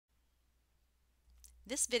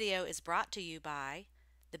This video is brought to you by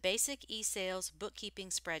the Basic eSales Bookkeeping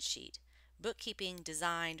Spreadsheet. Bookkeeping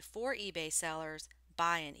designed for eBay sellers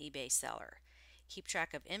by an eBay seller. Keep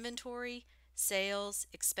track of inventory, sales,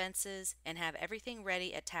 expenses, and have everything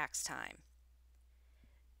ready at tax time.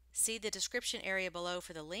 See the description area below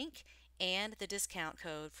for the link and the discount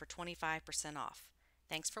code for 25% off.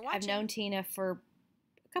 Thanks for watching. I've known Tina for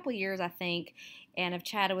a couple of years, I think, and I've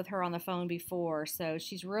chatted with her on the phone before, so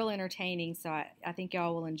she's real entertaining. So I think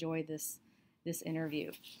y'all will enjoy this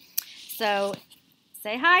interview. So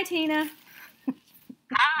say hi, Tina.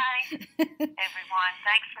 Hi, everyone.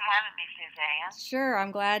 Thanks for having me, Suzanne. Sure,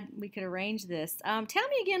 I'm glad we could arrange this. Tell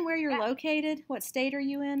me again where you're located. What state are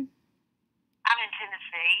you in? I'm in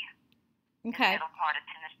Tennessee. Okay. In the middle part of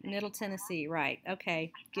Tennessee. Middle Tennessee, right.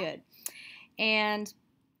 Okay, good. And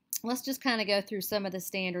let's just kind of go through some of the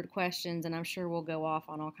standard questions, and I'm sure we'll go off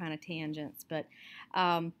on all kind of tangents. But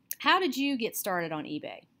how did you get started on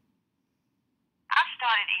eBay? I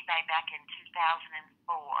started eBay back in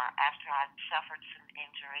 2004 after I'd suffered some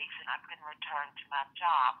injuries and I couldn't return to my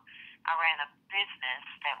job. I ran a business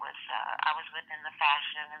that was, I was within the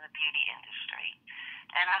fashion and the beauty industry.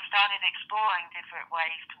 And I started exploring different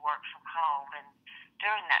ways to work from home. And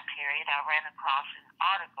during that period, I ran across an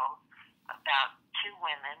article about two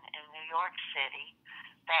women in New York City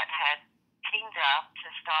that had teamed up to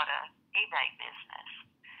start an eBay business.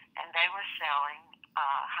 And they were selling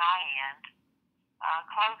high-end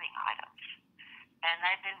clothing items. And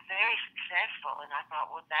they've been very successful. And I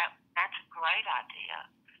thought, well, that's a great idea.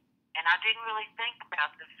 And I didn't really think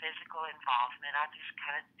about the physical involvement. I just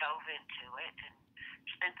kind of dove into it and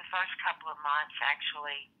spent the first couple of months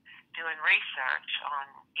actually doing research on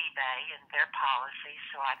eBay and their policies,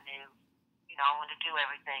 so I knew, I wanted to do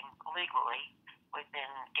everything legally within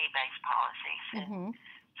eBay's policies. Mm-hmm.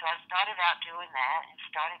 So I started out doing that and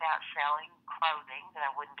started out selling clothing that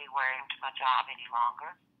I wouldn't be wearing to my job any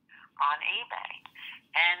longer on eBay.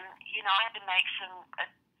 And, I had to make some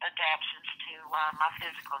adaptations to my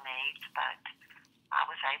physical needs, but I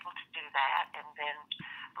was able to do that. And then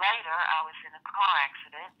later I was in a car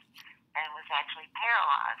accident and was actually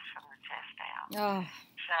paralyzed from the chest down. Oh.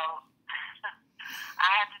 So I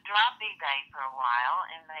had to drop eBay for a while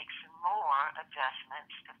and make some more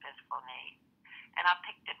adjustments to physical needs. And I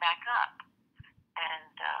picked it back up.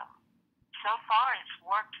 And so far it's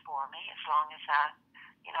worked for me as long as I,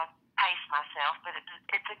 pace myself. But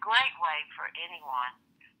it's a great way for anyone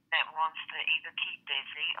that wants to either keep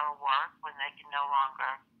busy or work when they can no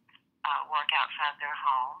longer work outside their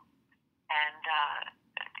home. And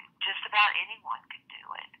just about anyone could do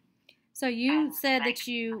it. So you said that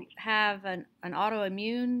you have an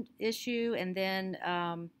autoimmune issue, and then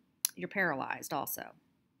you're paralyzed also.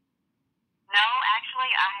 No, actually,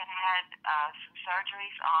 I had some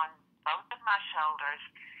surgeries on both of my shoulders,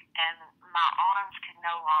 and my arms could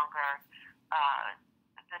no longer,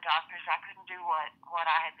 the doctors, I couldn't do what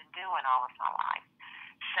I had been doing all of my life.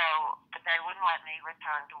 So they wouldn't let me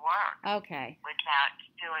return to work. Okay. Without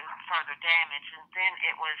doing further damage. And then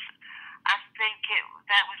it was, I think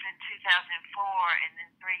that was in 2004, and then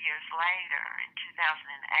 3 years later, in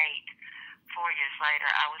 2008, 4 years later,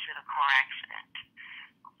 I was in a car accident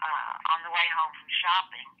on the way home from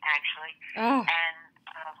shopping, actually, and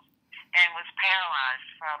was paralyzed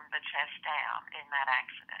from the chest down in that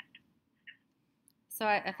accident. So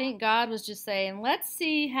I think God was just saying, let's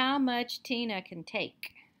see how much Tina can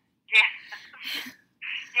take. Yeah.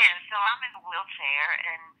 Yeah, so I'm in a wheelchair,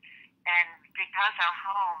 and because our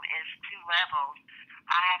home is 2 levels,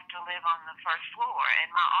 I have to live on the first floor, and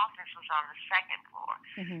my office was on the second floor.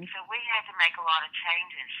 Mm-hmm. So we had to make a lot of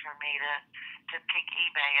changes for me to pick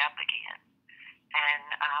eBay up again. And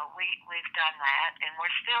we've done that, and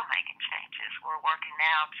we're still making changes. We're working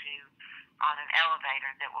now on an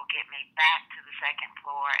elevator that will get me back to the second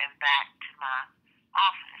floor and back to my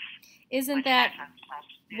office. Isn't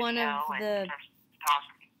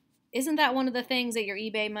that one of the things that your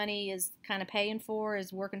eBay money is kind of paying for,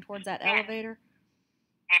 is working towards that elevator?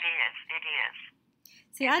 It is.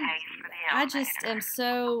 See, I just am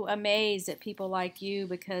so amazed at people like you,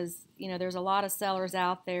 because, there's a lot of sellers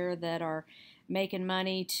out there that are making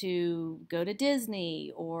money to go to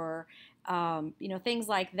Disney or, things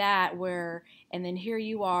like that, and then here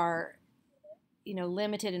you are,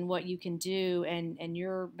 limited in what you can do, and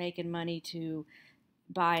you're making money to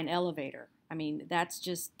buy an elevator. I mean, that's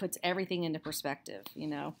just puts everything into perspective,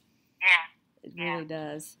 Yeah. It really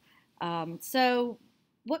does. So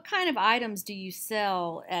what kind of items do you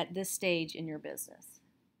sell at this stage in your business?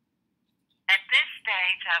 At this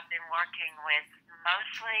stage, I've been working with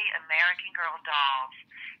mostly American Girl dolls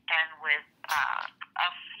and with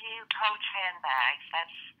a few Coach handbags.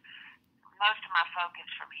 That's most of my focus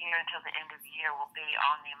from here until the end of the year will be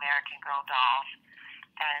on the American Girl dolls,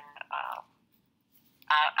 and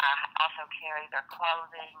I also carry their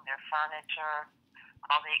clothing, their furniture,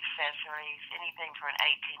 all the accessories, anything for an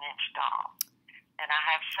 18-inch doll. And I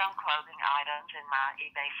have some clothing items in my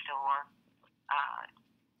eBay store.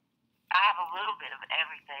 I have a little bit of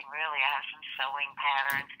everything, really. I have some sewing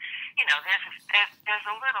patterns. You know, there's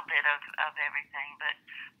a little bit of everything, but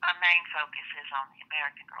my main focus is on the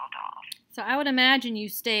American Girl dolls. So I would imagine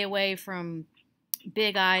you stay away from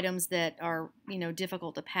big items that are,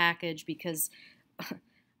 difficult to package, because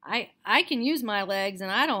I can use my legs,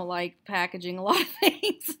 and I don't like packaging a lot of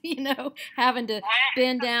things, having to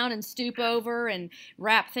bend down and stoop over and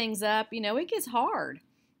wrap things up. It gets hard.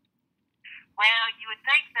 Well, you would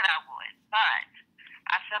think that I would, but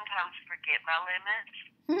I sometimes forget my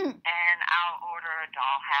limits, and I'll order a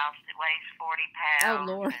dollhouse that weighs 40 pounds. Oh,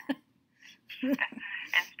 Lord.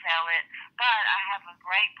 And sell it. But I have a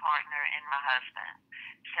great partner in my husband.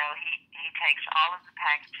 So he takes all of the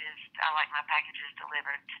packages. I like my packages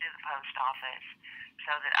delivered to the post office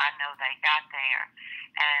so that I know they got there.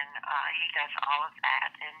 And he does all of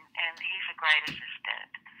that. And he's a great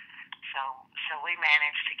assistant. So we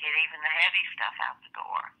managed to get even the heavy stuff out the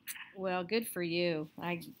door. Well, good for you.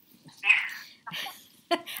 I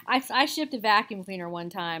shipped a vacuum cleaner one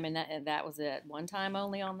time, and that was it. One time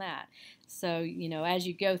only on that. So, as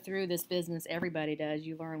you go through this business, everybody does,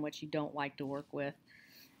 you learn what you don't like to work with.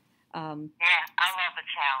 Yeah, I love a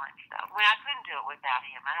challenge, though. Well, I couldn't do it without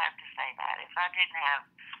him. I have to say that. If I didn't have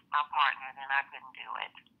my partner, then I couldn't do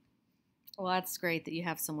it. Well, that's great that you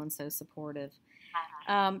have someone so supportive.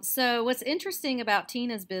 Mm-hmm. So what's interesting about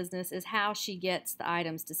Tina's business is how she gets the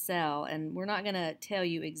items to sell, and we're not going to tell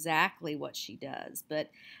you exactly what she does, but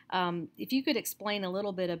if you could explain a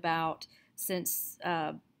little bit about, since,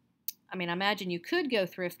 I imagine you could go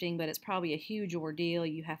thrifting, but it's probably a huge ordeal.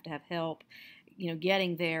 You have to have help,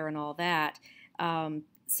 getting there and all that.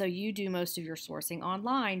 So you do most of your sourcing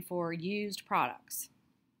online for used products.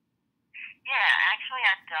 Yeah, actually,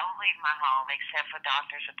 I don't leave my home except for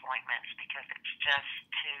doctor's appointments because it's just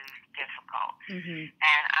too difficult. Mm-hmm.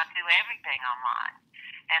 And I do everything online.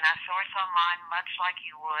 And I source online much like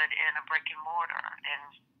you would in a brick and mortar,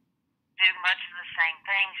 and do much of the same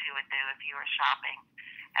things you would do if you were shopping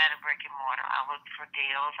at a brick and mortar. I look for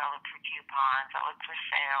deals, I look for coupons, I look for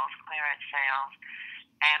sales, clearance sales,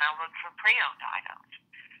 and I look for pre-owned items.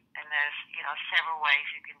 And there's, several ways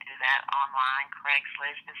you can do that online.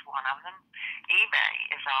 Craigslist is one of them. eBay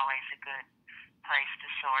is always a good place to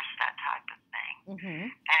source that type of thing. Mm-hmm.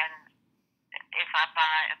 And if I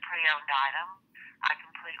buy a pre-owned item, I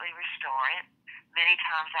completely restore it. Many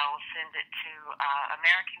times I will send it to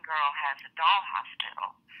American Girl has a doll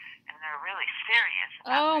hospital, and they're really serious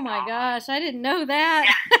about Oh, my gosh. I didn't know that.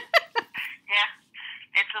 Yeah. Yeah.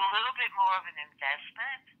 It's a little bit more of an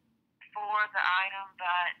investment for the item,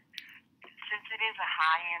 but since it is a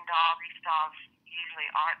high-end doll, these dolls usually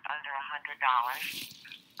aren't under $100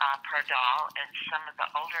 per doll, and some of the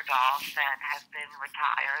older dolls that have been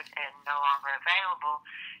retired and no longer available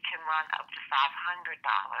can run up to $500.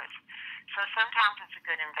 So sometimes it's a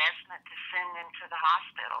good investment to send them to the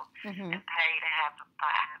hospital Mm-hmm. and pay to have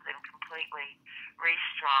them completely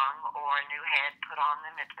restrung or a new head put on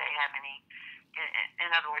them if they have any. In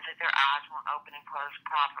other words, if their eyes won't open and close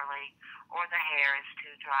properly, or the hair is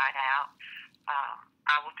too dried out,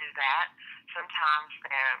 I will do that. Sometimes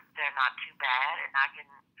they're not too bad, and I can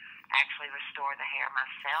actually restore the hair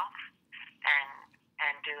myself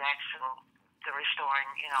and do the restoring,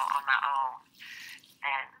 on my own,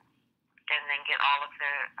 and then get all of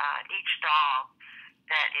their each doll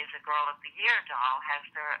that is a Girl of the Year doll has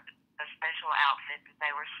a special outfit that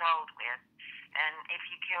they were sold with. And if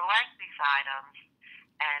you collect these items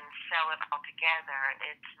and sell it all together,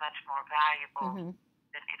 it's much more valuable Mm-hmm.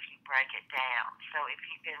 than if you break it down. So if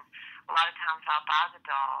you can, a lot of times I'll buy the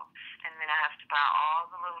doll, and then I have to buy all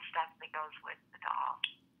the little stuff that goes with the doll,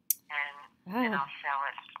 and then I'll sell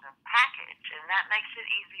it in a package. And that makes it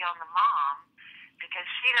easy on the mom because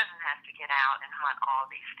she doesn't have to get out and hunt all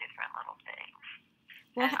these different little things.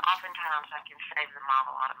 Well, and oftentimes I can save the mom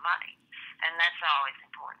a lot of money. And that's always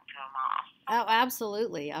important to a mom. Oh,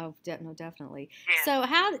 absolutely. Oh, no, definitely. Yeah. So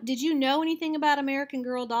did you know anything about American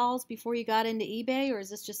Girl dolls before you got into eBay, or is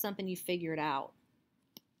this just something you figured out?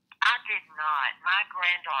 I did not. My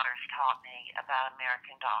granddaughters taught me about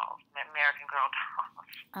American Girl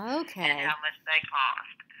dolls. Okay. And how much they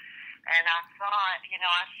cost. And I thought,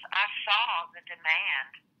 I saw the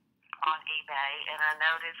demand on eBay, and I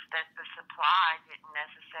noticed that the supply didn't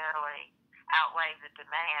necessarily outweigh the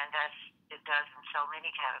demand, as it does in so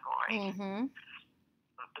many categories. Mm-hmm.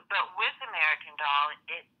 But with American Doll,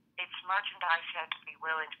 it's merchandise you have to be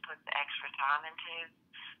willing to put the extra time into.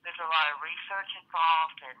 There's a lot of research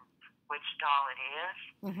involved in which doll it is.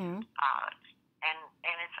 Mm-hmm.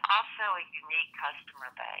 And it's also a unique customer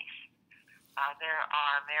base. There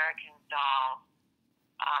are American Girl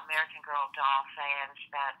doll fans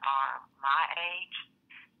that are my age,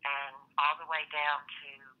 and all the way down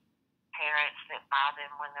to parents that buy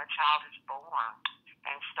them when their child is born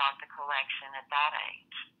and start the collection at that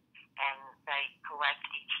age. And they collect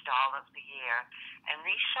each doll of the year. And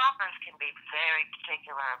these shoppers can be very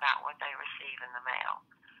particular about what they receive in the mail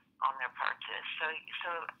on their purchase. So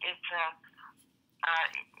it's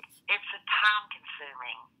a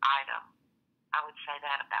time-consuming item. I would say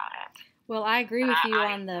that about it. Well, I agree with you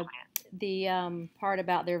on the part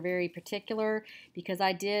about they're very particular, because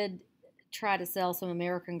I did try to sell some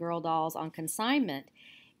American Girl dolls on consignment,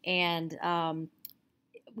 and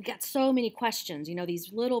we got so many questions,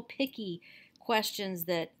 these little picky questions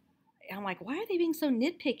that I'm like, why are they being so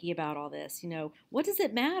nitpicky about all this? What does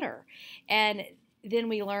it matter? And then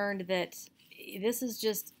we learned that this is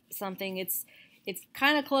just something, it's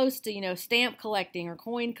kind of close to, stamp collecting or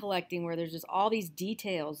coin collecting, where there's just all these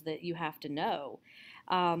details that you have to know,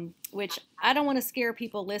 which I don't want to scare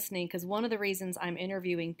people listening, because one of the reasons I'm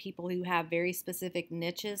interviewing people who have very specific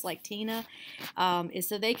niches like Tina is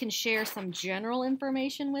so they can share some general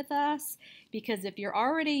information with us. Because if you're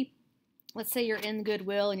already, let's say you're in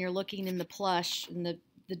Goodwill and you're looking in the plush and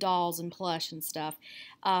the dolls and plush and stuff,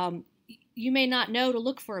 you may not know to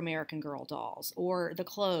look for American Girl dolls or the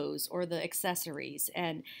clothes or the accessories.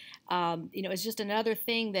 And, it's just another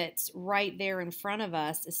thing that's right there in front of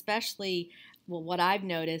us, especially, well, what I've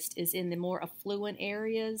noticed is in the more affluent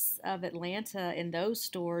areas of Atlanta, in those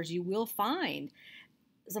stores, you will find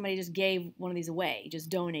somebody just gave one of these away, just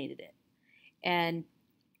donated it. And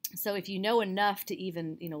so if you know enough to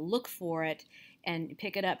even, look for it and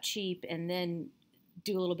pick it up cheap and then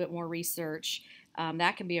do a little bit more research,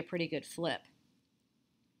 that can be a pretty good flip.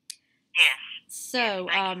 Yes. So,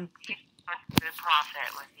 good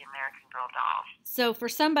profit with the American Girl dolls. So for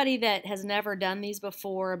somebody that has never done these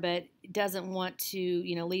before but doesn't want to,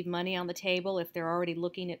 leave money on the table, if they're already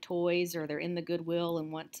looking at toys or they're in the Goodwill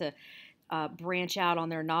and want to branch out on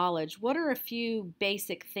their knowledge, what are a few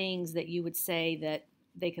basic things that you would say that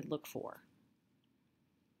they could look for?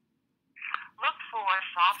 Look for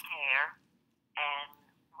soft hair, and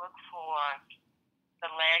look for the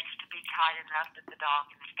legs to be tight enough that the doll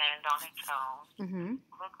can stand on its own. Mm-hmm.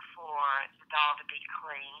 Look for the doll to be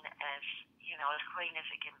clean, as clean as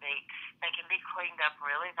it can be. They can be cleaned up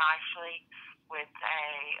really nicely with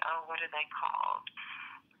what are they called?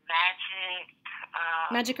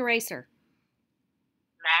 Magic eraser.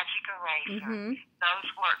 Magic eraser. Mm-hmm. Those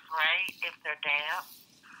work great if they're damp.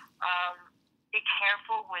 Be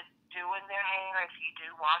careful with doing their hair. If you do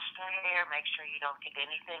wash their hair, make sure you don't get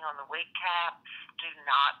anything on the wig cap. Do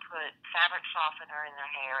not put fabric softener in their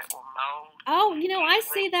hair. It will mold. Oh, I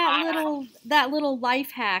see that little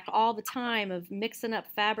life hack all the time of mixing up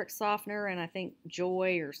fabric softener and I think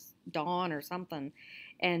Joy or Dawn or something.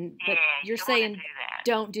 But you're saying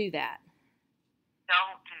don't do that.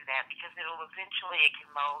 Don't do that, because it can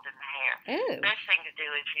mold in the hair. Ooh. The best thing to do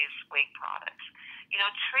is use wig products.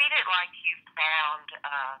 Treat it like you found,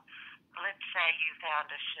 let's say you found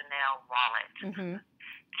a Chanel wallet. Mm-hmm.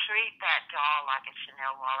 Treat that doll like a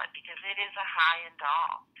Chanel wallet, because it is a high-end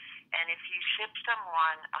doll. And if you ship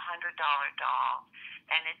someone $100 doll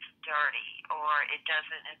and it's dirty, or its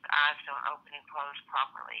eyes don't open and close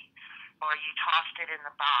properly, or you tossed it in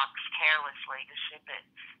the box carelessly to ship it,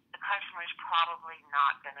 the customer is probably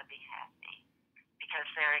not going to be happy, because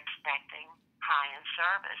they're expecting high-end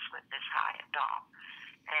service with this high-end doll.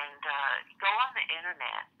 And go on the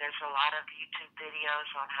internet. There's a lot of YouTube videos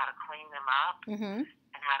on how to clean them up, mm-hmm.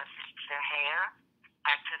 and how to fix their hair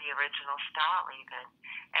back to the original style even.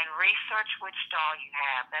 And research which doll you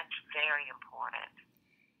have. That's very important.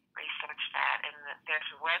 Research that. And there's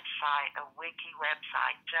a Wiki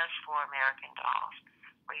website just for American dolls,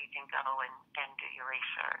 where you can go and do your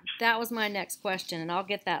research. That was my next question, and I'll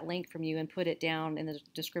get that link from you and put it down in the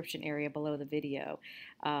description area below the video.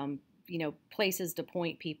 Places to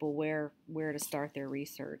point people where to start their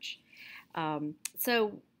research.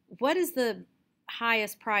 So what is the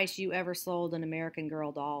highest price you ever sold an American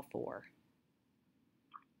Girl doll for?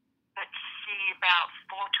 Let's see, about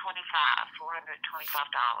 $425.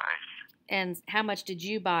 And how much did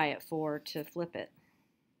you buy it for to flip it?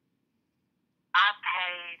 I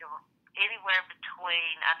paid, anywhere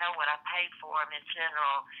between, I know what I paid for them in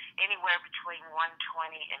general, anywhere between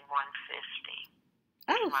 120 and 150.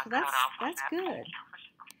 Oh, My cutoff on that's that good. page.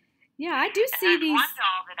 Yeah, I do And see there's these. one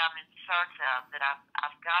doll that I'm in search of that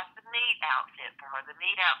I've got the meat outfit for her. The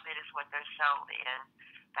meat outfit is what they're sold in,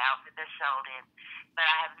 the outfit they're sold in. But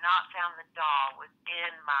I have not found the doll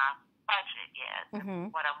within my budget yet,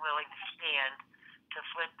 what I'm willing to spend to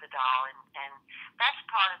flip the doll. And that's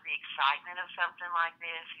part of the excitement of something like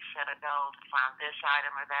this. You set a goal to find this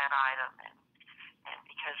item or that item, and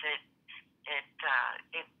because it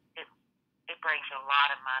brings a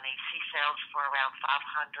lot of money. She sells for around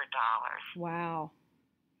 $500. Wow.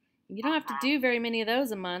 You don't have to do very many of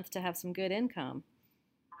those a month to have some good income.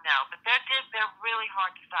 No, but they're really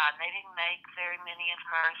hard to find. They didn't make very many of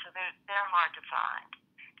her, so they're hard to find,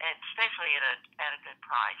 and especially at a good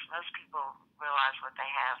price. Most people realize what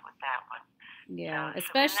they have with that one. Yeah, So,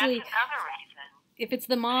 especially and that's another reason if it's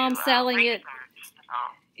the mom selling it.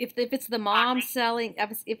 If it's the mom selling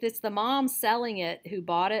it who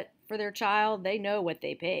bought it for their child, they know what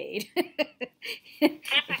they paid.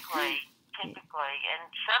 Typically, and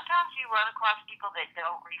sometimes you run across people that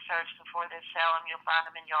don't research before they sell them. You'll find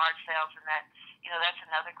them in yard sales, and that's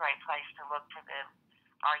another great place to look for them,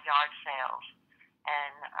 are yard sales.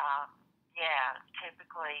 And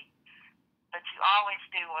typically, but you always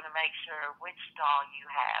do want to make sure which doll you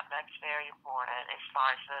have. That's very important as far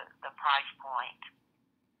as the price point.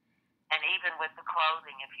 And even with the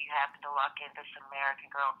clothing, if you happen to luck into some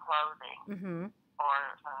American Girl clothing or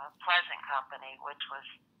Pleasant Company, which was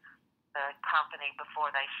the company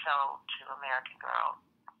before they sold to American Girl,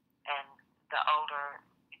 and the older,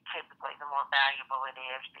 typically the more valuable it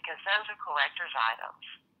is, because those are collector's items.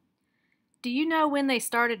 Do you know when they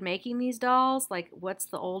started making these dolls? Like, what's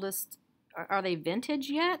the oldest? Are they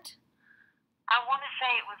vintage yet? I want to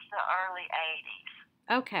say it was the early 80s.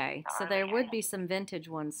 Okay, so there would be some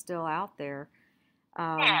vintage ones still out there.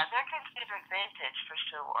 Yeah, they're considered vintage for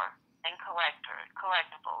sure, and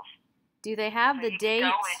collectibles. Do they have the dates?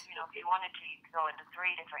 If you wanted to, you could go into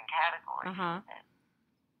 3 different categories.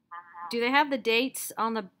 Do they have the dates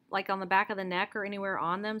on the back of the neck or anywhere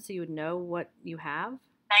on them so you would know what you have?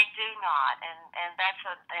 They do not, and that's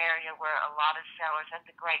an area where a lot of sellers,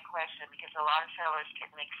 that's a great question, because a lot of sellers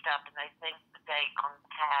get mixed up and they think the date on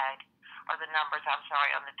the tag, or the numbers,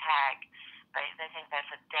 on the tag, they think that's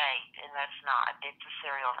a date, and that's not. It's a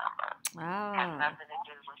serial number. Oh. It has nothing to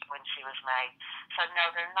do with when she was made. So no,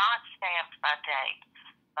 they're not stamped by date,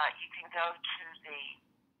 but you can go to the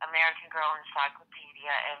American Girl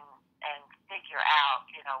Encyclopedia and figure out,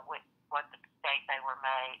 what the date they were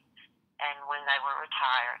made and when they were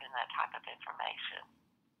retired and that type of information.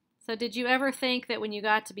 So did you ever think that when you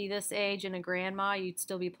got to be this age and a grandma, you'd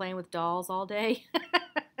still be playing with dolls all day? Never.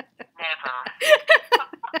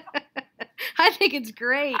 I think it's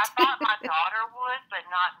great. I thought my daughter would, but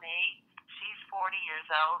not me. She's 40 years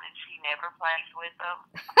old and she never plays with them.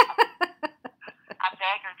 I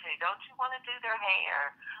beg her to. Don't you want to do their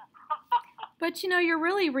hair? But you're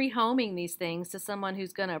really rehoming these things to someone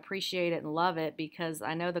who's going to appreciate it and love it, because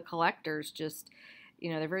I know the collectors just,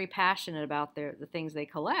 they're very passionate about the things they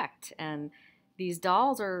collect, and these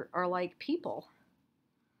dolls are like people,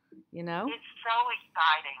 It's so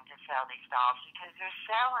exciting to sell these dolls because you're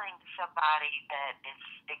selling to somebody that is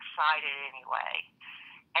excited anyway,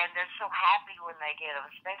 and they're so happy when they get them,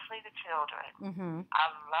 especially the children. I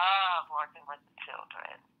love working with the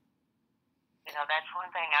children. That's one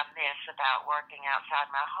thing I miss about working outside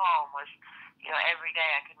my home was, every day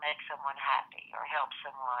I could make someone happy or help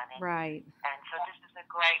someone. Right. And so this is a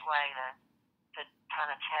great way to kind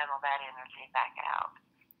of channel that energy back out.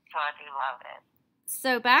 So I do love it.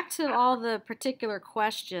 So back to all the particular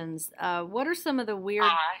questions, what are some of the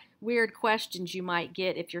weird questions you might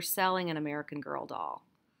get if you're selling an American Girl doll?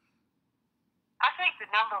 I think the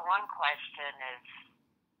number one question is,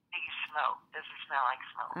 do you smoke? Does it smell like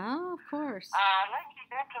smoke? Oh, of course.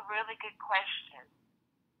 That's a really good question.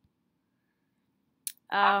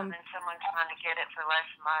 Other than someone trying to get it for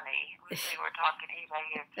less money. We're talking eBay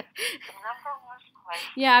here. The number one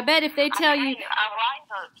question. Yeah, I bet if they tell you.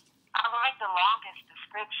 I like the longest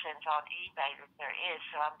descriptions on eBay that there is,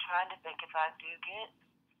 so I'm trying to think if I do get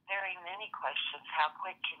very many questions. How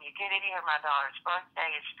quick can you get it here? My daughter's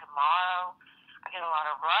birthday is tomorrow. I get a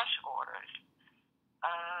lot of rush orders.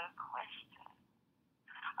 Question.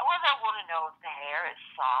 Well, I want to know if the hair is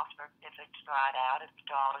soft or if it's dried out, if the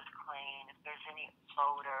doll is clean, if there's any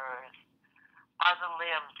odors. Are the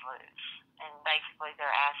limbs loose? And basically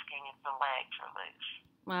they're asking if the legs are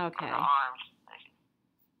loose. Okay. Or the arms are loose.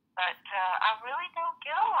 But I really don't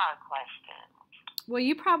get a lot of questions. Well,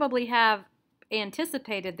 you probably have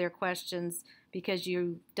anticipated their questions because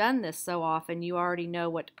you've done this so often. You already know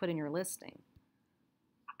what to put in your listing.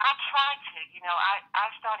 I try to. I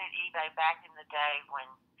started eBay back in the day when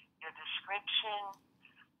your description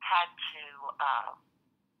had to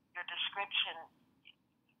your description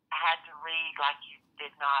had to read like you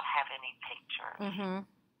did not have any pictures. Mm-hmm.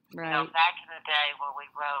 Right. Back in the day when we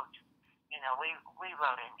wrote, we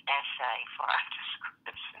wrote an essay for our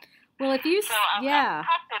description. Well, if you, so I've yeah.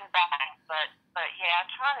 cut them back, but yeah, I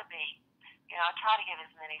try to be, I try to give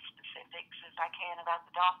as many specifics as I can about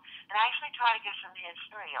the doll, and I actually try to give some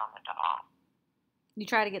history on the doll. You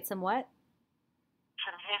try to get some what?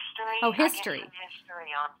 Some history. Oh, history. I get some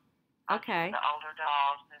history on okay. The older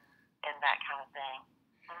dolls and that kind of thing.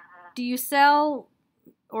 Mm-hmm. Do you sell,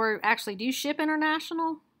 or actually, do you ship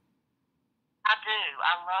international? I do.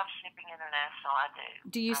 I love shipping international. I do.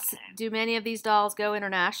 Do many of these dolls go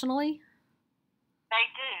internationally? They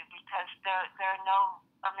do, because there are no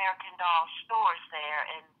American Doll stores there,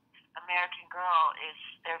 and American Girl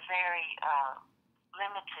they're very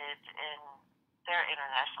limited in their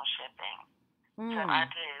international shipping. So I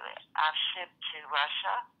do. I've shipped to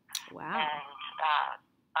Russia. Wow. And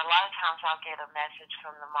a lot of times I'll get a message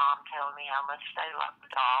from the mom telling me how much they love the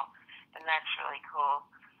doll, and that's really cool.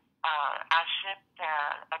 I shipped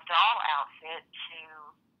a doll outfit to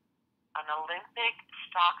an Olympic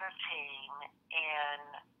soccer team in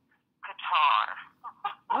Qatar.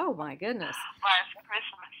 Oh, my goodness. Last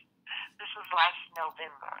Christmas. This was last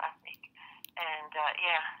November, I think. And,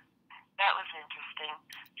 yeah, that was interesting.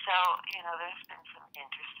 So, there's been some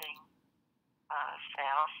interesting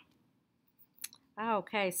sales.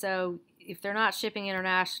 Okay, so if they're not shipping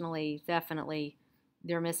internationally, definitely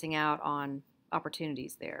they're missing out on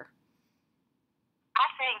opportunities there. I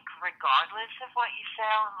think regardless of what you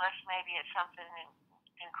sell, unless maybe it's something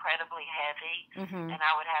incredibly heavy, and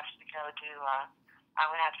I would have to go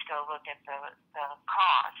look at the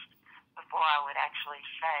cost before I would actually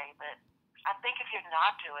say. But I think if you're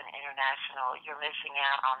not doing international, you're missing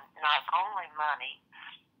out on not only money,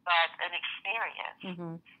 but an experience.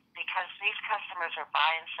 Because these customers are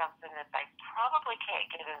buying something that they probably can't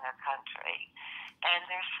get in their country. And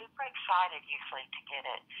they're super excited usually to get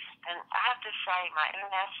it. And I have to say, my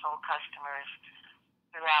international customers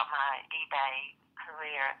throughout my eBay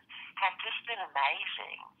career have just been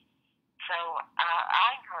amazing. So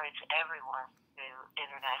I encourage everyone to do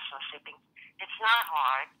international shipping. It's not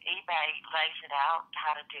hard. eBay lays it out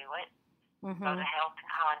how to do it. Go to help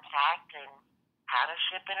and contact and how to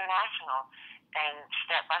ship international. And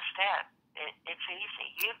step by step, it's easy.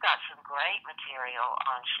 You've got some great material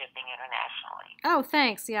on shipping internationally. Oh,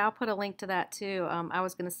 thanks. Yeah, I'll put a link to that too. I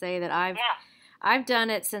was going to say that I've done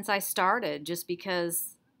it since I started, just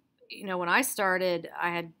because, when I started,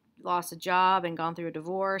 I had lost a job and gone through a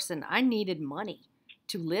divorce, and I needed money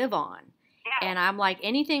to live on. Yeah. And I'm like,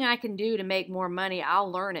 anything I can do to make more money, I'll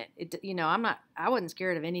learn it. I wasn't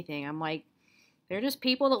scared of anything. I'm like, they're just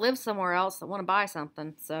people that live somewhere else that want to buy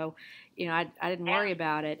something. So, I didn't worry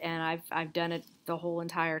about it, and I've done it the whole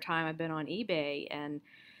entire time I've been on eBay. And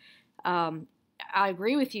I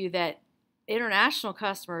agree with you that international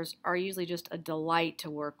customers are usually just a delight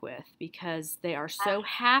to work with, because they are so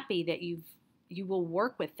happy that you will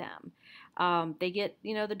work with them. They get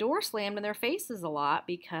the door slammed in their faces a lot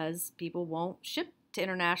because people won't ship to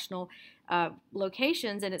international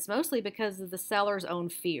locations, and it's mostly because of the seller's own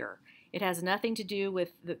fear. It has nothing to do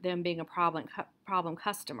with them being a problem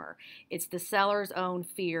customer. It's the seller's own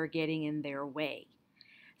fear getting in their way.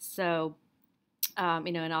 So,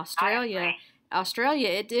 in Australia,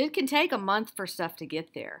 it can take a month for stuff to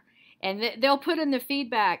get there. And they'll put in the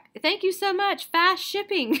feedback, "Thank you so much, fast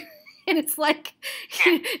shipping." And it's like,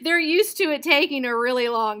 they're used to it taking a really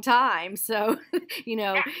long time. So,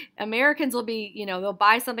 Americans will be, they'll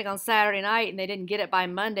buy something on Saturday night and they didn't get it by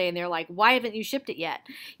Monday. And they're like, "Why haven't you shipped it yet?"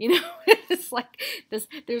 It's like this.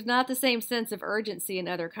 There's not the same sense of urgency in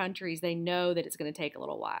other countries. They know that it's going to take a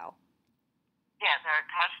little while. Yeah, they're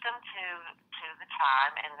accustomed to the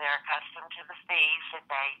time, and they're accustomed to the fees that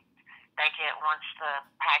they get once the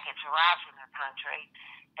package arrives in their country.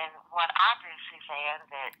 And what I do, Suzanne,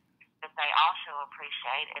 that they also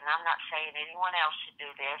appreciate, and I'm not saying anyone else should do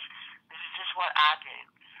this. This is just what I do.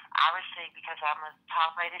 I receive, because I'm a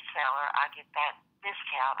top-rated seller, I get that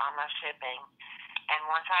discount on my shipping. And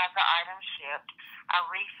once I have the items shipped, I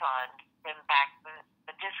refund them back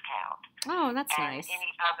the discount. Oh, that's nice. And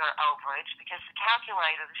any other overage, because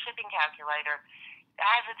the shipping calculator,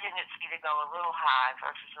 has a tendency to go a little high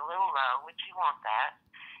versus a little low, which you want that.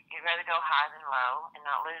 You'd rather go high than low and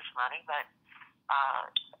not lose money, but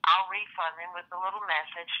I'll refund them with a little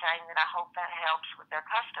message saying that I hope that helps with their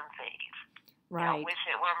custom fees. Right. Wish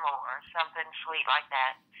it were more, something sweet like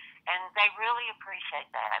that. And they really appreciate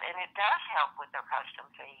that. And it does help with their custom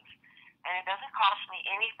fees. And it doesn't cost me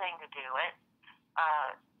anything to do it.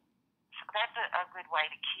 So that's a good way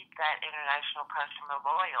to keep that international customer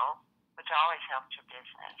loyal, which always helps your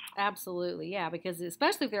business. Absolutely, yeah, because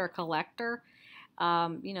especially if they're a collector,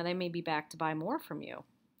 they may be back to buy more from you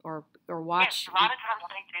or watch. Yes, a lot of times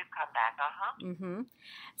they do come back. Mm-hmm.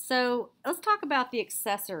 So let's talk about the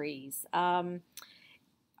accessories.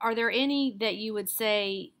 Are there any that you would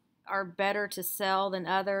say are better to sell than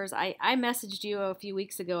others? I messaged you a few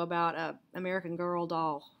weeks ago about a American Girl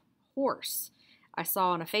doll horse I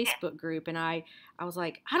saw in a Facebook group, and I was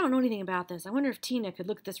like, I don't know anything about this. I wonder if Tina could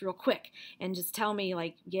look at this real quick and just tell me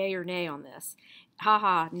like yay or nay on this.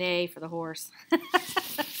 Haha, nay for the horse. Nay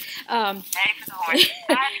for the horse.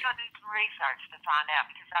 I had to go do some research to find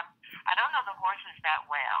out because I don't know the horses that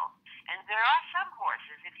well. And there are some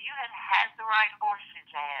horses, if you had the right horse,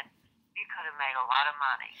 Suzanne, you could have made a lot of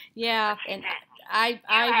money. Yeah, and I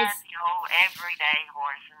had was the old everyday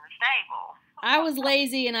horse in the stable. I was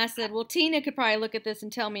lazy and I said, well, Tina could probably look at this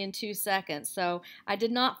and tell me in 2 seconds. So I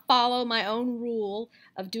did not follow my own rule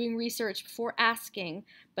of doing research before asking,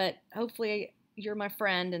 but hopefully you're my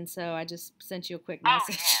friend, and so I just sent you a quick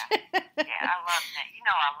message. Oh, yeah. Yeah, I love that.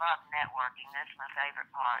 I love networking. That's my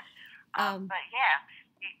favorite part. But yeah,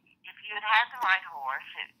 if you had the right horse,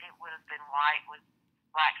 it would have been white with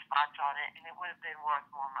black spots on it, and it would have been worth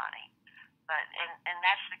more money. But and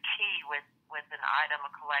that's the key with an item,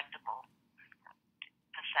 a collectible.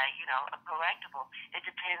 To say, a collectible, it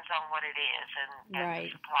depends on what it is and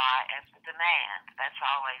right. the supply and the demand. That's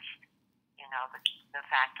always, the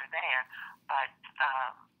factor there. But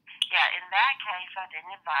yeah, in that case, I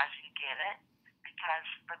didn't advise you get it because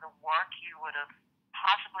for the work you would have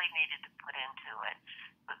possibly needed to put into it.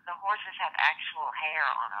 But the horses have actual hair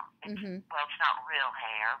on them. Well, it's not real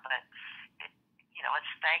hair, but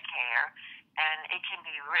it's fake hair, and it can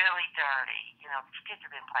be really dirty. Kids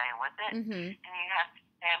have been playing with it, and you have to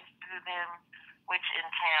shampoo them, which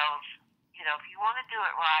entails, if you want to do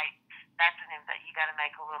it right, you got to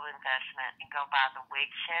make a little investment and go buy the wig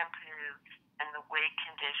shampoo and the wig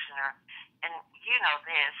conditioner. And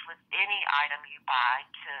this with any item you buy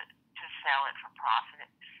to sell it for profit,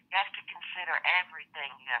 you have to consider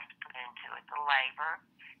everything you have to put into it, the labor,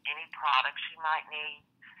 any products you might need.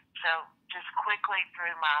 So just quickly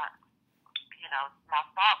through my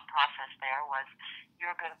thought process there was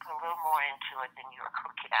you're going to put a little more into it than you're going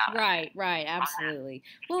to get out. Right, absolutely.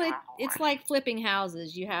 Well, it's like flipping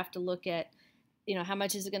houses. You have to look at, how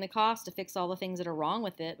much is it going to cost to fix all the things that are wrong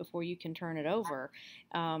with it before you can turn it over,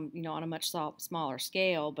 on a much smaller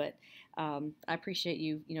scale. But I appreciate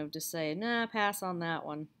you, just saying, nah, pass on that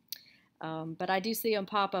one. But I do see them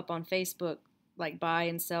pop up on Facebook, like buy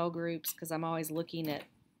and sell groups, because I'm always looking at,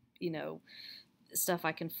 stuff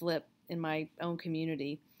I can flip in my own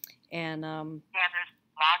community. And yeah, there's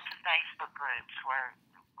lots of Facebook groups where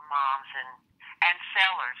moms and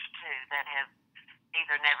sellers too that have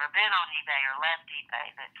either never been on eBay or left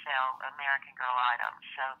eBay that sell American Girl items.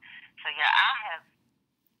 So yeah, I have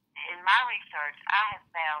in my research I have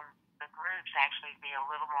found the groups actually be a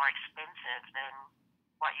little more expensive than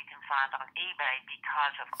what you can find on eBay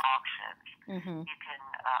because of auctions. You can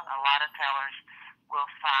a lot of sellers will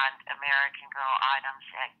find American Girl items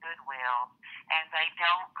at Goodwill, and they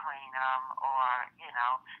don't clean them, or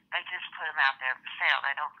they just put them out there for sale.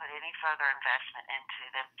 They don't put any further investment into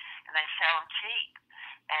them, and they sell them cheap.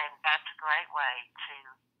 And that's a great way to,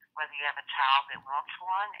 whether you have a child that wants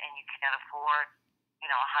one and you can't afford, $150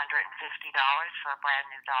 for a brand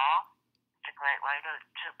new doll, it's a great way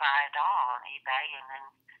to buy a doll on eBay and then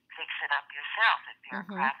fix it up yourself if you're a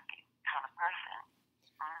crafty kind of person.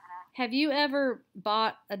 Have you ever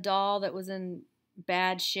bought a doll that was in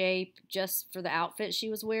bad shape just for the outfit she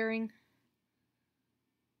was wearing?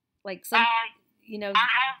 Like some, I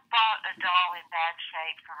have bought a doll in bad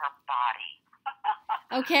shape for her body.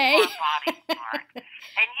 Okay. For a body part.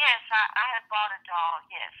 And yes, I have bought a doll.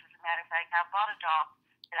 Yes, as a matter of fact, I bought a doll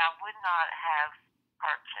that I would not have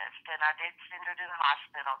purchased, and I did send her to the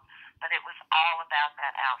hospital, but it was all about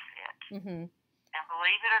that outfit. And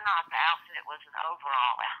believe it or not, the outfit was an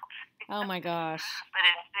overall outfit. Oh my gosh! But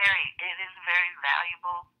it is a very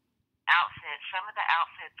valuable outfit. Some of the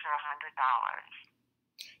outfits are $100.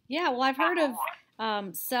 Yeah, well, I've heard of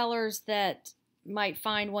sellers that might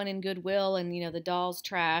find one in Goodwill, and the doll's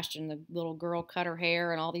trashed, and the little girl cut her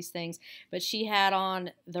hair, and all these things, but she had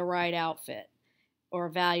on the right outfit or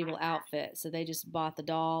a valuable outfit, so they just bought the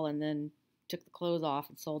doll and then took the clothes off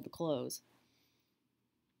and sold the clothes.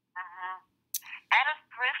 At a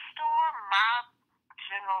thrift store, my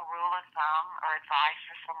general rule of thumb or advice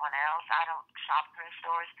for someone else. I don't shop thrift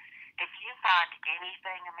stores. If you find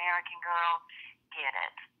anything American Girl, get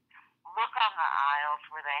it. Look on the aisles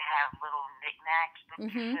where they have little knickknacks that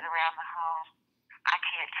Mm-hmm. sit around the home. I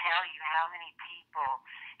can't tell you how many people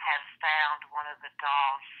have found one of the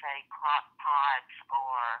dolls, say crock pots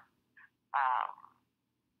or um,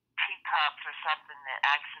 teacups or something that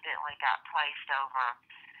accidentally got placed over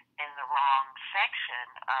in the wrong section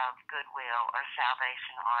of Goodwill or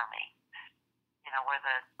Salvation Army. You know, where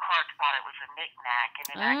the clerk thought it was a knickknack and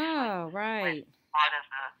it actually Oh, right. was part of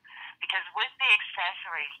the. Because with the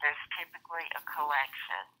accessories, there's typically a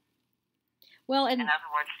collection. Well, In and other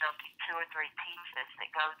words, there'll be 2 or 3 pieces that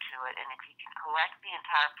go to it, and if you can collect the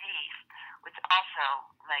entire piece, which also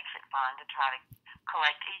makes it fun to try to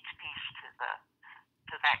collect each piece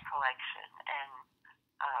to that collection and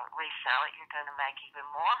resell it, you're going to make even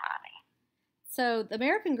more money. so the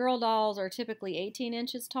American Girl dolls are typically 18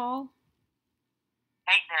 inches tall.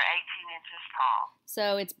 They're 18 inches tall.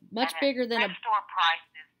 So it's much And bigger than thrift store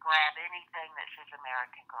prices, grab anything that says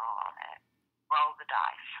American Girl on it. Roll the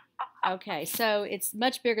dice. Okay, so it's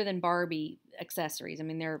much bigger than Barbie accessories. I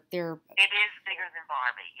mean, they're It is bigger than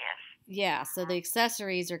Barbie, yes. yeah. So the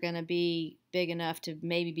accessories are going to be big enough to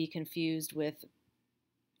maybe be confused with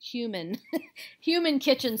human human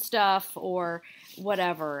kitchen stuff or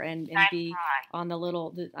whatever, and That's be right. on the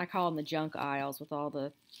little I call them the junk aisles with all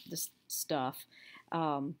the stuff.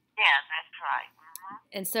 Yeah, that's right.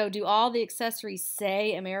 Mm-hmm. And so, do all the accessories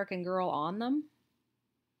say American Girl on them?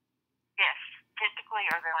 Yes, typically,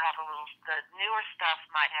 or they'll have the newer stuff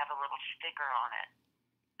might have a little sticker on it.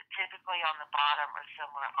 But typically on the bottom or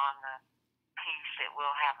somewhere on the piece, it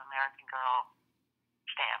will have American Girl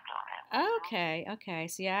stamped on it. Okay, okay.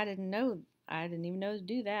 See, I didn't know. I didn't even know to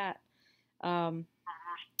do that.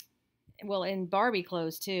 Well, in Barbie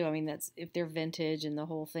clothes too. I mean, that's if they're vintage and the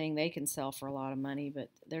whole thing, they can sell for a lot of money.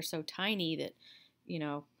 But they're so tiny that, you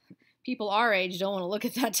know, people our age don't want to look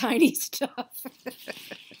at that tiny stuff.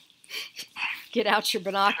 Get out your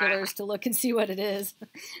binoculars to look and see what it is.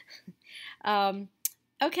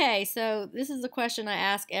 Okay, so this is a question I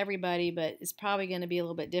ask everybody, but it's probably going to be a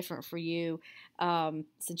little bit different for you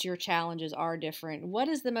since your challenges are different. What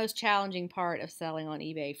is the most challenging part of selling on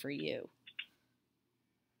eBay for you?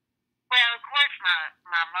 Well, of course,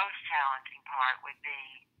 my most challenging part would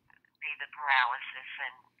be the paralysis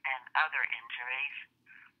and other injuries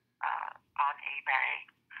on eBay.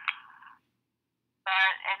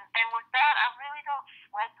 But and with that, I really don't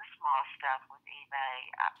sweat the small stuff with eBay.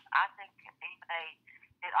 I think eBay,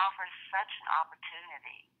 it offers such an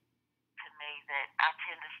opportunity to me that I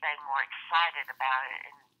tend to stay more excited about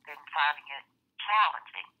it than finding it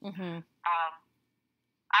challenging. Mm-hmm.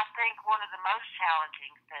 I think one of the most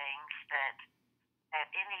challenging things that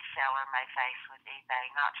any seller may face with eBay,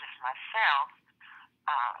 not just myself,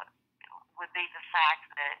 would be the fact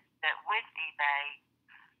that with eBay,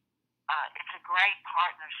 it's a great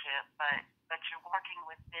partnership, but you're working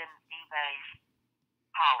within eBay's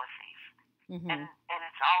policies. Mm-hmm. And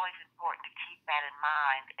it's always important to keep that in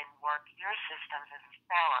mind and work your systems as a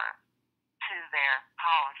seller to their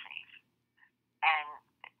policies. And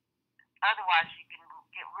otherwise, you can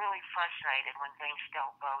get really frustrated when things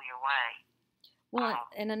don't go your way. Well,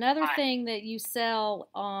 and another thing that you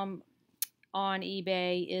sell on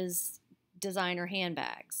eBay is designer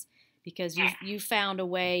handbags, because you found a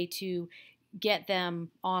way to get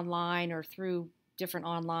them online or through different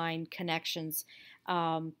online connections.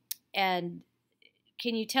 And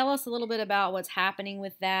can you tell us a little bit about what's happening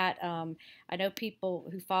with that? I know people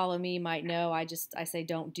who follow me might know I say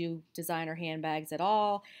don't do designer handbags at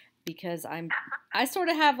all, because I sort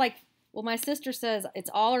of have like, well, my sister says it's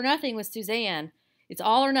all or nothing with Suzanne. It's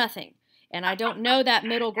all or nothing. And I don't know that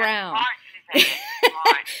middle ground.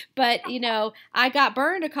 But, you know, I got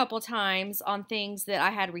burned a couple times on things that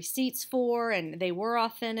I had receipts for and they were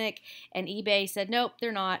authentic, and eBay said, nope,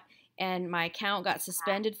 they're not. And my account got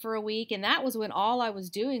suspended for a week, and that was when all I was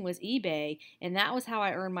doing was eBay, and that was how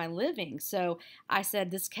I earned my living. So I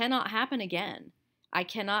said, this cannot happen again. I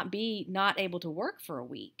cannot be not able to work for a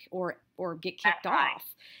week or get kicked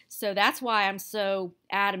off. So that's why I'm so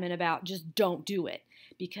adamant about just don't do it,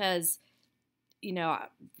 because, you know,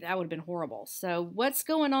 that would have been horrible. So what's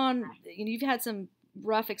going on? You've had some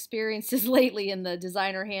rough experiences lately in the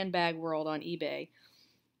designer handbag world on eBay.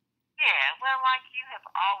 Yeah, well, like you have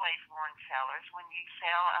always warned sellers, when you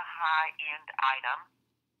sell a high-end item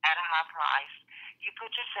at a high price, you put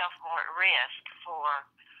yourself more at risk for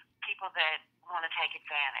people that want to take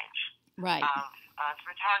advantage of a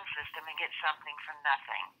return system and get something for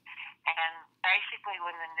nothing. And basically,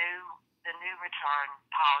 when the new the new return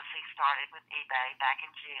policy started with eBay back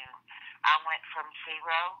in June, I went from 0%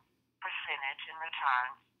 in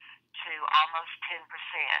returns to almost 10%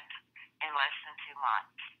 in less than 2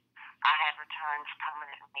 months. I had returns coming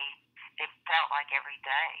at me. It felt like every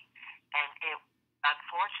day, and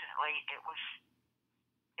unfortunately it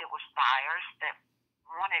was buyers that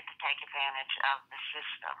wanted to take advantage of the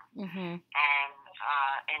system. Mm-hmm. And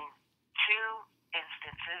in two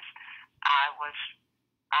instances, I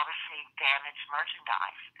received damaged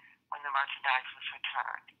merchandise when the merchandise was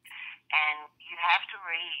returned. And you have to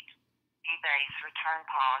read eBay's return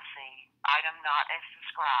policy, item not as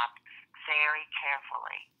described, very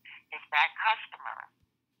carefully. If that customer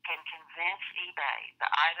can convince eBay the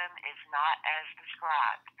item is not as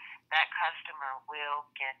described, that customer will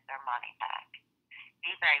get their money back.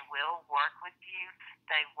 eBay will work with you.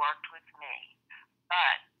 They worked with me.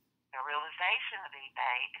 But the realization of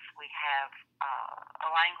eBay is we have a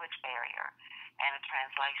language barrier and a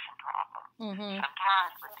translation problem, Mm-hmm.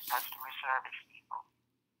 sometimes with the customer service people.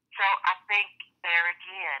 So I think there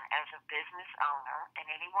again, as a business owner, and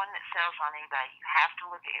anyone that sells on eBay, you have to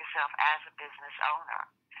look at yourself as a business owner.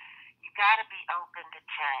 You've got to be open to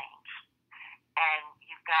change, and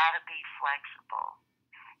you've got to be flexible,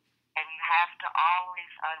 and you have to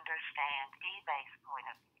always understand eBay's point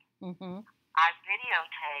of view. Mm-hmm. I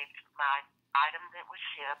videotaped my item that was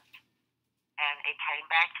shipped, and it came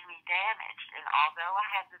back to me damaged, and although I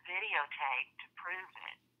had the videotape to prove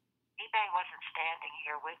it, eBay wasn't standing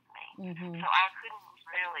here with me, Mm-hmm. so I couldn't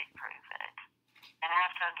really prove it. And I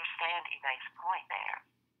have to understand eBay's point there.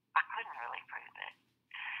 I couldn't really prove it.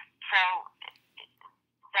 So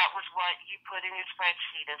that was what you put in your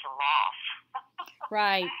spreadsheet as a loss.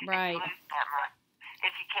 Right. You lose that much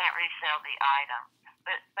if you can't resell the item.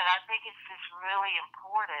 But I think it's just really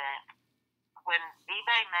important when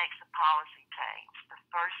eBay makes a policy change. The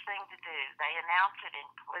first thing to do, they announce it in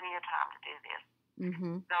plenty of time to do this.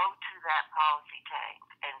 Mm-hmm. Go to that policy change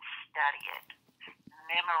and study it,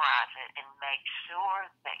 memorize it, and make sure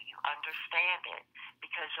that you understand it,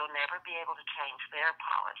 because you'll never be able to change their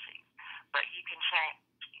policies, but you can change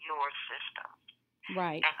your systems.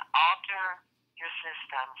 Right. And alter your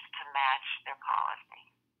systems to match their policy.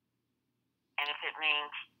 And if it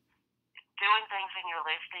means doing things in your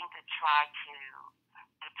listing to try to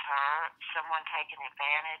deter someone taking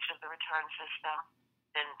advantage of the return system,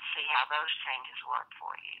 then see how those changes work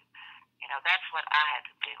for you. You know, that's what I had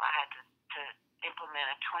to do. I had to implement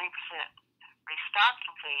a 20%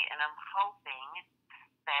 restocking fee, and I'm hoping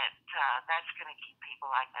that that's going to keep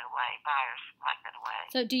people like that away, buyers like that away.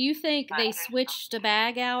 So do you think they switched a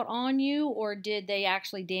bag out on you, or did they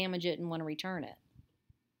actually damage it and want to return it?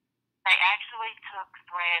 They actually took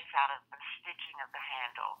threads out of the stitching of the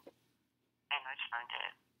handle and returned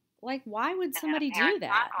it. Like, why would And somebody then a pair do of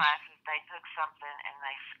that? sunglasses, they took something and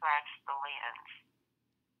they scratched the lens.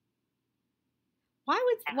 Why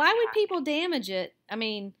would people damage it? I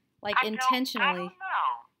mean, like intentionally. I don't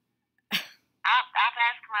know. I've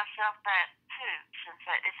asked myself that too, since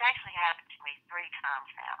it's actually happened to me 3 times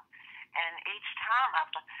now. And each time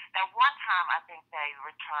now one time I think they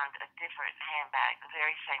returned a different handbag, the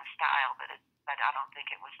very same style, but I don't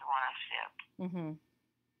think it was the one I shipped. Mm-hmm.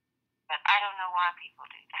 But I don't know why people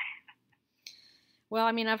do that. Well,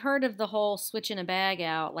 I mean, I've heard of the whole switching a bag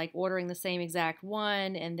out, like ordering the same exact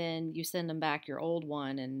one, and then you send them back your old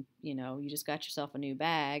one, and you just got yourself a new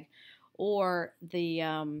bag. Or the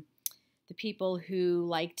people who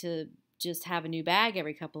like to just have a new bag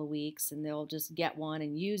every couple of weeks, and they'll just get one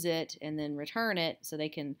and use it, and then return it so they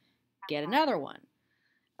can get another one.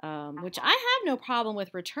 Which I have no problem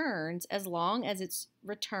with returns as long as it's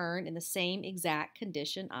returned in the same exact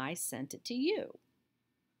condition I sent it to you.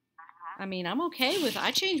 I mean, I'm okay with,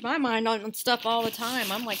 I change my mind on stuff all the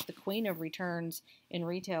time. I'm like the queen of returns in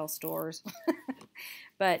retail stores.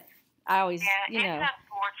 But I always, It's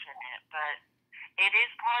unfortunate, but it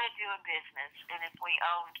is part of doing business. And if we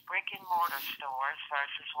owned brick and mortar stores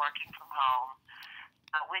versus working from home,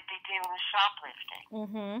 we'd be doing shoplifting.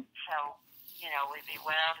 Mm-hmm. So, we'd be,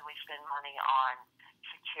 do we spend money on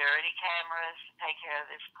security cameras to take care of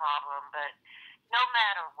this problem? But no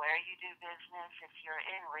matter where you do business, if you're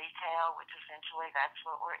in retail, which essentially that's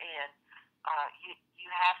what we're in, you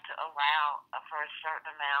have to allow for a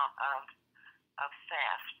certain amount of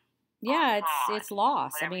theft. Yeah, it's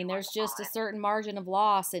loss. I mean, there's just a certain margin of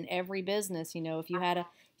loss in every business. If you had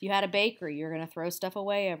a bakery, you're going to throw stuff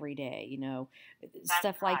away every day.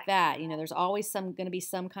 Stuff like that. There's always going to be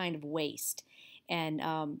some kind of waste. And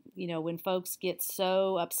when folks get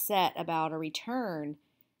so upset about a return,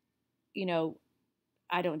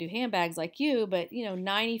 I don't do handbags like you, but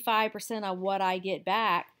 95% of what I get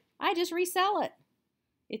back, I just resell it.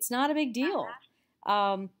 It's not a big deal.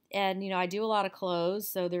 And, I do a lot of clothes,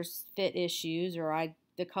 so there's fit issues, or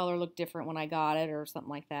the color looked different when I got it or something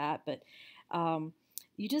like that. But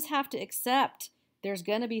you just have to accept there's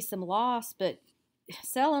going to be some loss, but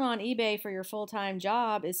selling on eBay for your full-time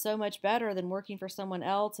job is so much better than working for someone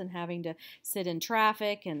else and having to sit in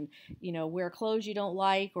traffic and, wear clothes you don't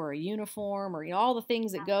like, or a uniform, or all the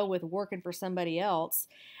things that go with working for somebody else.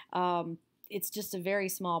 It's just a very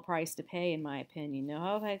small price to pay, in my opinion.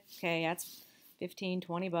 Okay, that's $15-20,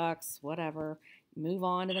 whatever. Move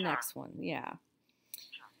on to the next one. Yeah.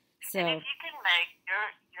 So, and if you can make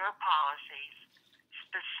your policies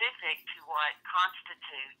specific to what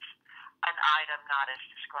constitutes an item not as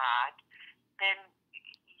described, then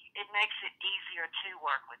it makes it easier to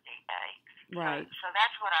work with eBay. Right. So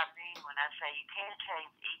that's what I mean when I say you can't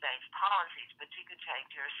change eBay's policies, but you can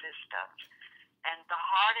change your systems. And the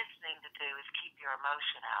hardest thing to do is keep your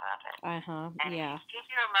emotion out of it. And yeah. if you keep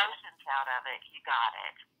your emotions out of it, you got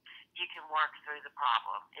it. You can work through the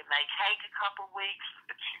problem. It may take a couple weeks,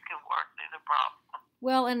 but you can work through the problem.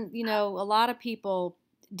 Well, and, a lot of people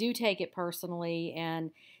do take it personally, and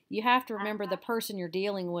you have to remember the person you're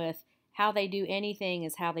dealing with, how they do anything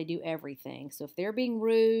is how they do everything. So if they're being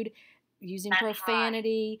rude, using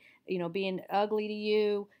profanity, being ugly to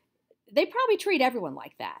you, they probably treat everyone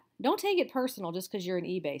like that. Don't take it personal just because you're an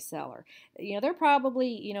eBay seller. They're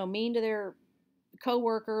probably, mean to their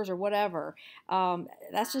coworkers or whatever.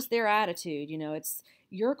 That's just their attitude. It's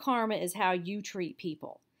your karma is how you treat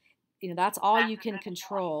people. That's all you can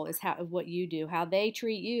control is what you do. How they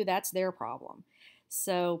treat you, that's their problem.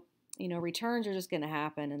 So, returns are just going to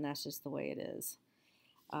happen, and that's just the way it is.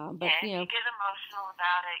 But if you get emotional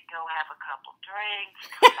about it, go have a couple drinks,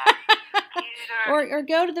 come back to the computer. Or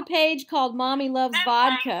go to the page called Mommy Loves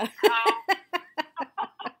Vodka.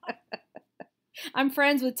 I'm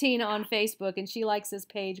friends with Tina on Facebook, and she likes this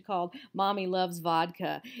page called Mommy Loves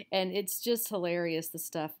Vodka, and it's just hilarious, the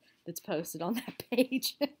stuff that's posted on that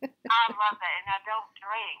page. I love that, and I don't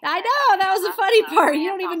drink. I know, that was the funny part. You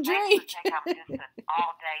don't even drink. I think I'm just an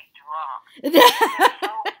all-day drunk. It's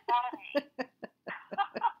so funny.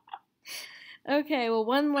 Okay, well,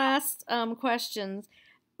 one last question.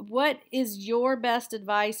 What is your best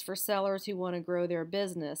advice for sellers who want to grow their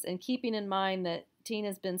business? And keeping in mind that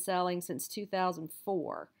Tina's been selling since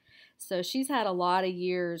 2004. So she's had a lot of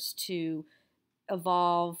years to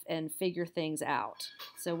evolve and figure things out.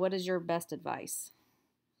 So what is your best advice?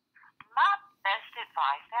 My best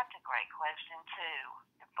advice, that's a great question too.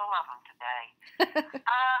 You're full of them today.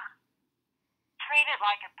 Treat it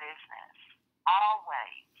like a business.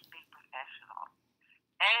 Always be professional.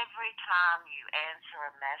 Every time you answer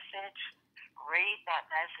a message, read that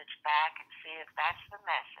message back and see if that's the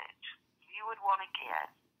message you would want to get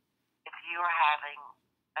if you were having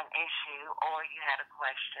an issue or you had a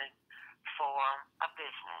question for a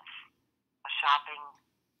business, a shopping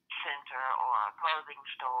center or a clothing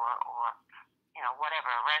store or, whatever,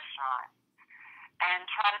 a restaurant. And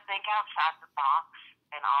try to think outside the box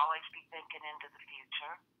and always be thinking into the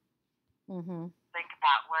future. Think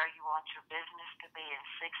about where you want your business to be in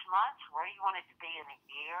 6 months, where you want it to be in a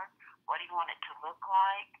year, what do you want it to look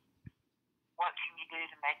like, what can you do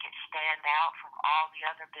to make it stand out from all the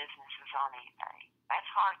other businesses on eBay. That's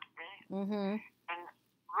hard to do. And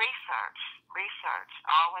research,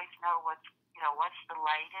 always know what's the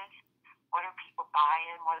latest, what are people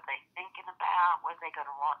buying, what are they thinking about, what are they going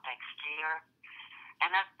to want next year.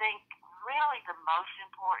 And I think really the most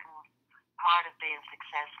important part of being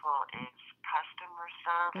successful is customer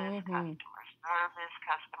service.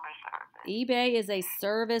 eBay is a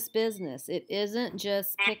service business. It isn't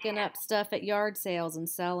just picking up stuff at yard sales and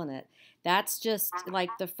selling it. That's just like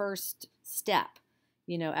the first step.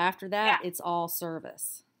 After that, it's all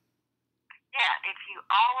service. Yeah, if you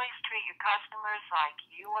always treat your customers like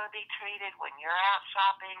you want to be treated when you're out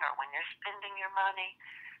shopping or when you're spending your money,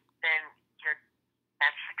 then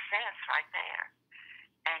that's success right there.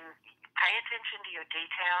 And pay attention to your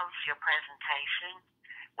details, your presentation.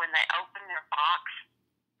 When they open their box,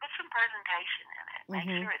 put some presentation in it. Make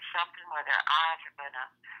sure it's something where their eyes are going to...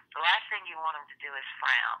 The last thing you want them to do is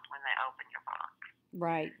frown when they open your box.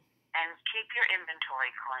 Right. And keep your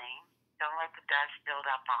inventory clean. Don't let the dust build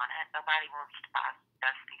up on it. Nobody wants to buy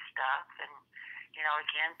dusty stuff. And,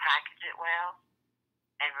 again, package it well.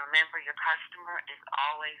 And remember, your customer is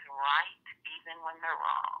always right, even when they're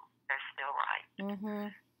wrong. They're still right.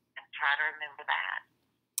 And try to remember that,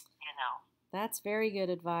 That's very good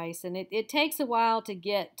advice. And it takes a while to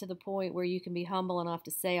get to the point where you can be humble enough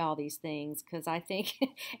to say all these things because I think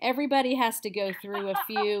everybody has to go through a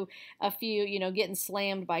few, getting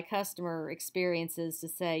slammed by customer experiences to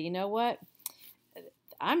say, you know what?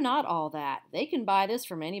 I'm not all that. They can buy this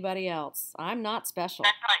from anybody else. I'm not special.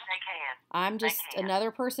 That's right, they can. I'm just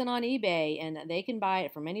another person on eBay and they can buy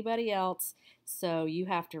it from anybody else. So you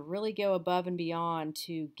have to really go above and beyond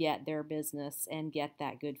to get their business and get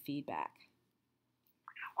that good feedback.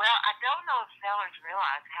 Well, I don't know if sellers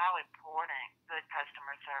realize how important good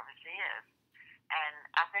customer service is. And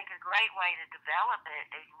I think a great way to develop it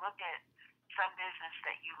is look at some business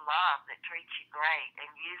that you love that treats you great and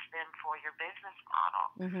use them for your business model.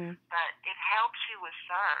 Mm-hmm. But it helps you with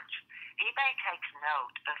search. eBay takes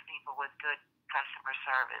note of people with good customer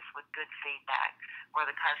service, with good feedback, where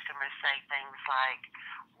the customers say things like,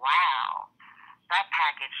 wow, that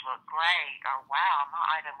package looked great, or wow, my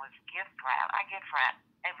item was gift wrap. I gift wrap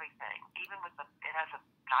everything, even with it has a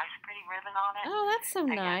nice pretty ribbon on it. Oh, that's so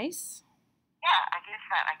nice. Yeah, I gift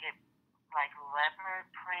wrap. I get like leopard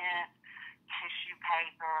print, tissue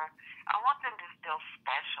paper. I want them to feel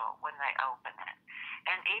special when they open it.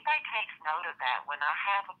 And eBay takes note of that. When I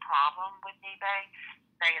have a problem with eBay,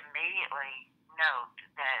 they immediately note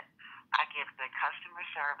that I give good customer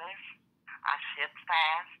service, I ship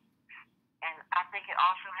fast, and I think it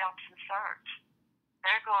also helps in search.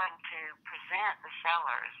 They're going to present the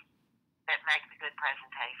sellers that make the good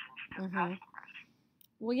presentations to customers.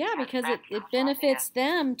 Well, yeah, because it benefits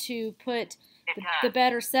them to put the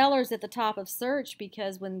better sellers at the top of search,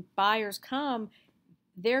 because when buyers come,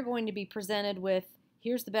 they're going to be presented with,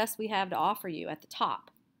 here's the best we have to offer you at the top.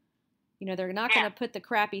 They're not going to put the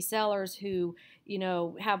crappy sellers who,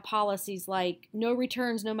 have policies like no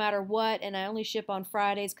returns no matter what, and I only ship on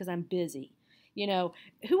Fridays because I'm busy.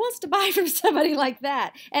 Who wants to buy from somebody like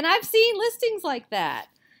that? And I've seen listings like that.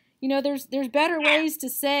 There's better ways to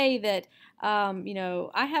say that,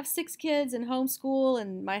 I have 6 kids and homeschool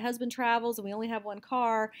and my husband travels and we only have 1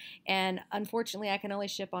 car. And unfortunately, I can only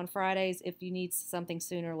ship on Fridays. If you need something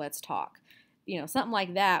sooner, let's talk. Something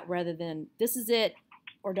like that rather than this is it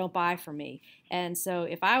or don't buy from me. And so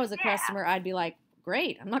if I was a customer, I'd be like,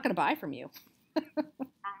 great, I'm not going to buy from you.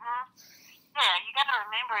 Yeah, you got to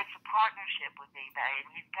remember it's a partnership with eBay,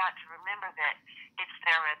 and you've got to remember that it's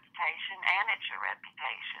their reputation and it's your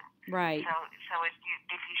reputation. Right. So if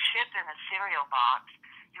you ship in a cereal box,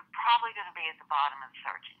 you're probably going to be at the bottom of the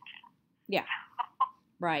search engine. Yeah.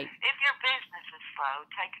 Right. If your business is slow,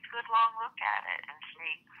 take a good long look at it and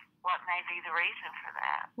see what may be the reason for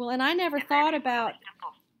that. Well, and I never thought about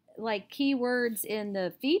like keywords in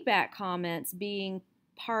the feedback comments being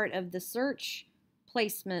part of the search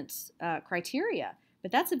placement criteria.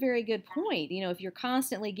 But that's a very good point. If you're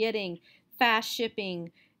constantly getting fast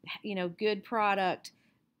shipping, good product,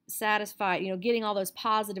 satisfied, getting all those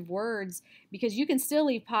positive words, because you can still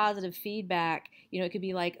leave positive feedback. It could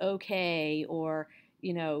be like okay, or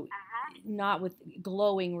not with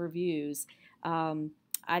glowing reviews.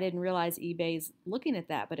 I didn't realize eBay's looking at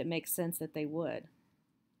that, but it makes sense that they would.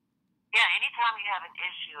 Yeah, anytime you have an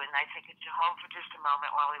issue and they say, could you hold for just a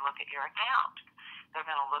moment while we look at your account? They're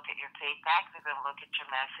going to look at your feedback. They're going to look at your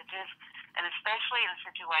messages. And especially in a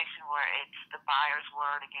situation where it's the buyer's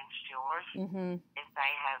word against yours, if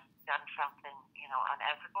they have done something,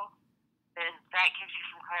 unethical, then that gives you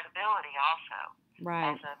some credibility also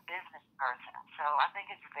as a business person. So I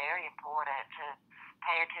think it's very important to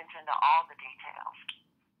pay attention to all the details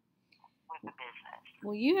with the business.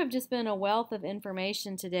 Well, you have just been a wealth of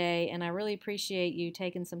information today, and I really appreciate you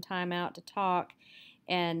taking some time out to talk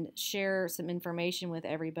and share some information with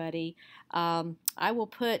everybody. I will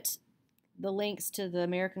put the links to the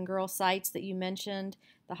American Girl sites that you mentioned,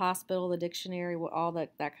 the hospital, the dictionary, all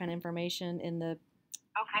that kind of information in the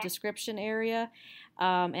description area.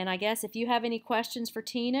 And I guess if you have any questions for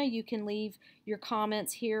Tina, you can leave your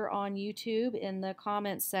comments here on YouTube in the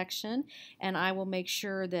comments section, and I will make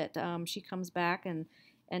sure that she comes back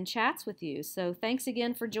and chats with you. So thanks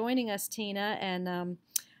again for joining us, Tina, and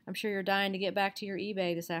I'm sure you're dying to get back to your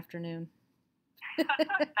eBay this afternoon. Thanks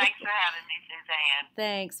for having me, Suzanne.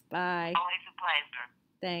 Thanks. Bye. Always a pleasure.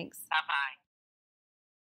 Thanks. Bye-bye.